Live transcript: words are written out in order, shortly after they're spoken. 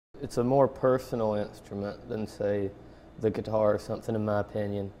It's a more personal instrument than, say, the guitar or something, in my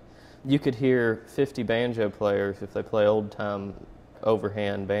opinion. You could hear 50 banjo players if they play old-time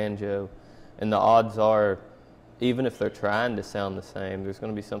overhand banjo, and the odds are, even if they're trying to sound the same, there's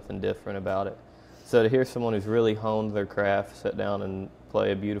going to be something different about it. So to hear someone who's really honed their craft sit down and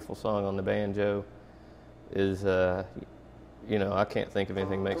play a beautiful song on the banjo is, you know, I can't think of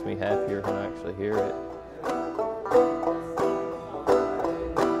anything that makes me happier when I actually hear it.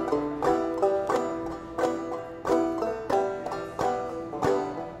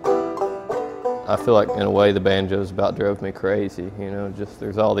 I feel like, in a way, the banjo's about drove me crazy, you know, just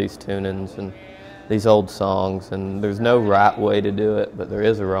there's all these tunings and these old songs, and there's no right way to do it, but there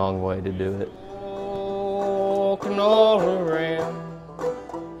is a wrong way to do it. Walking all around,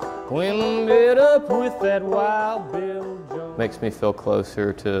 when I met up with that wild Bill Jones. Makes me feel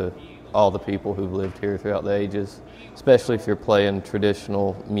closer to all the people who've lived here throughout the ages, especially if you're playing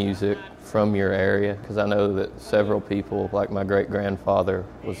traditional music from your area, because I know that several people, like my great-grandfather,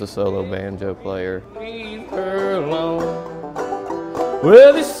 was a solo banjo player. Leave her alone.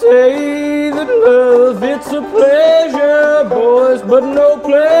 Well, they say that love, it's a pleasure, boys, but no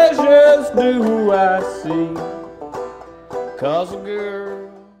pleasures do I see, 'cause a girl.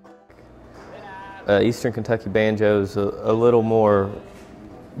 Eastern Kentucky banjo is a little more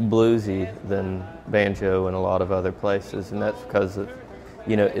bluesy than banjo in a lot of other places, and that's because of,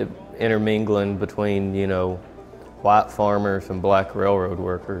 you know, intermingling between, you know, white farmers and black railroad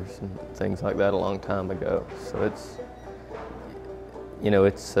workers and things like that a long time ago. So it's, you know,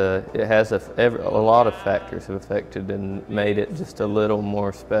 it's it has a lot of factors have affected and made it just a little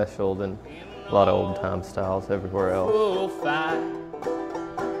more special than a lot of old-time styles everywhere else.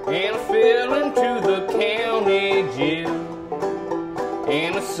 And I fell into the county jail,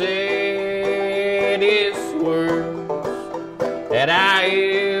 and the saddest words that I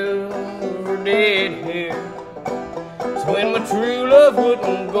ever did hear is when my true love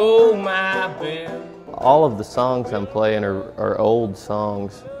wouldn't go my bed. All of the songs I'm playing are old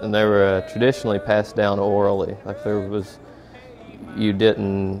songs, and they were traditionally passed down orally. Like you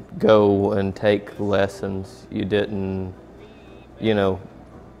didn't go and take lessons. You didn't, you know,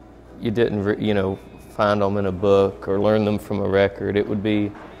 find them in a book or learn them from a record. It would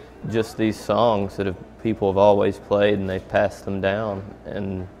be just these songs that people have always played, and they've passed them down.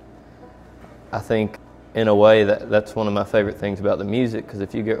 And I think, in a way, that's one of my favorite things about the music, because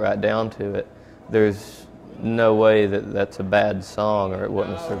if you get right down to it, there's no way that's a bad song or it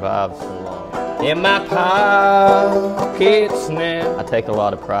wouldn't have survived so long. In my pockets now. I take a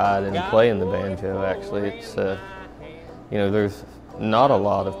lot of pride in playing the banjo, actually. It's, you know, there's not a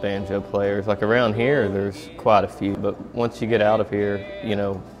lot of banjo players. Like around here, there's quite a few, but once you get out of here, you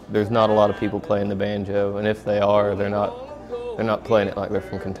know, there's not a lot of people playing the banjo, and if they are, they're not playing it like they're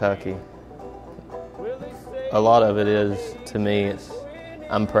from Kentucky. A lot of it is, to me,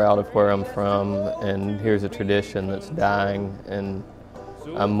 I'm proud of where I'm from, and here's a tradition that's dying, and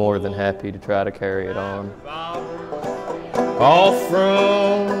I'm more than happy to try to carry it on. All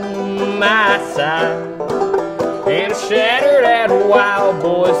from my side, and shattered that wild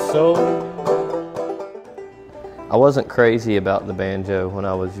boy's soul. I wasn't crazy about the banjo when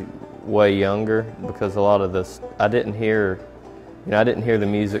I was way younger, because a lot of this, I didn't hear the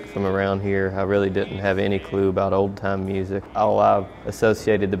music from around here. I really didn't have any clue about old-time music. All I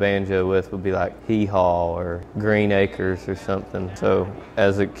associated the banjo with would be like Hee Haw or Green Acres or something. So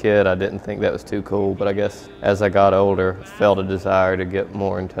as a kid, I didn't think that was too cool, but I guess as I got older, I felt a desire to get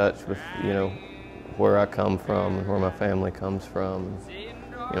more in touch with, you know, where I come from and where my family comes from.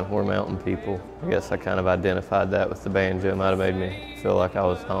 You know, we're mountain people. I guess I kind of identified that with the banjo. It might have made me feel like I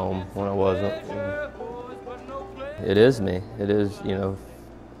was home when I wasn't. It is me. It is, you know,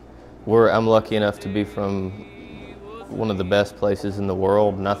 I'm lucky enough to be from one of the best places in the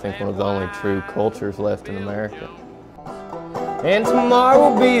world, and I think one of the only true cultures left in America. And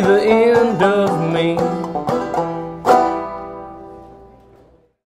tomorrow will be the end of me.